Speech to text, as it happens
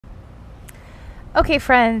Okay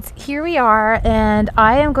friends, here we are, and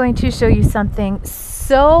I am going to show you something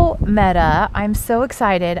so meta. I'm so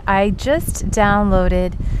excited. I just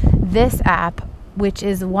downloaded this app, which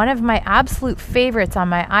is one of my absolute favorites on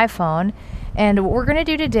my iPhone. And what we're going to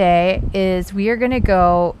do today is we are going to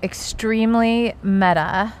go extremely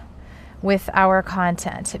meta with our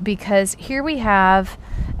content, because here we have,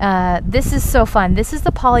 this is so fun. This is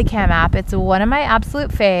the Polycam app. It's one of my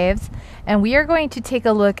absolute faves. And we are going to take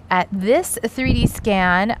a look at this 3D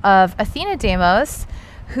scan of Athena Demos,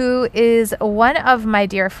 who is one of my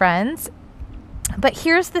dear friends. But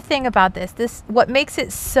here's the thing about this, what makes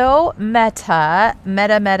it so meta,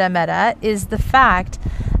 is the fact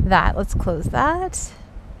that, let's close that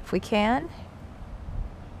if we can.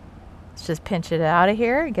 Let's just pinch it out of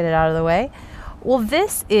here, get it out of the way. Well,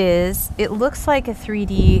 it looks like a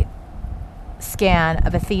 3D scan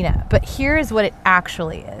of Athena, but here's what it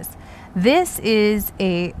actually is. This is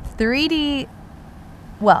a 3D,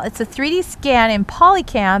 well, it's a 3D scan in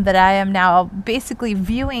Polycam that I am now basically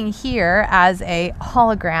viewing here as a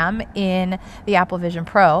hologram in the Apple Vision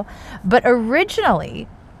Pro. But originally,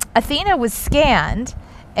 Athena was scanned,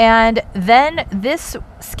 and then this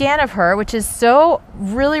scan of her, which is so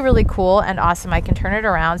really cool and awesome. I can turn it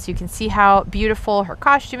around so you can see how beautiful her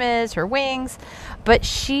costume is, her wings. But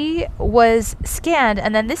she was scanned,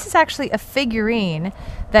 and then this is actually a figurine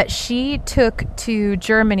that she took to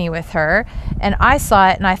Germany with her. And I saw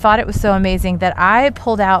it and I thought it was so amazing that I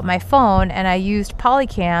pulled out my phone and I used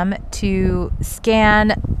Polycam to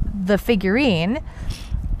scan the figurine.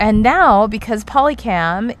 And now, because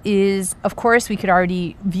Polycam is, of course, we could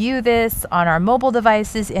already view this on our mobile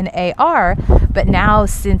devices in AR, but now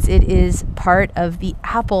since it is part of the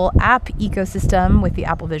Apple app ecosystem with the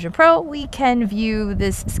Apple Vision Pro, we can view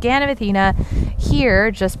this scan of Athena here,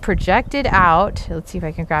 just projected out. Let's see if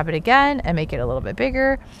I can grab it again and make it a little bit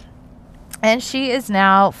bigger. And she is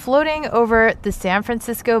now floating over the San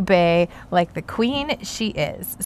Francisco Bay like the queen she is.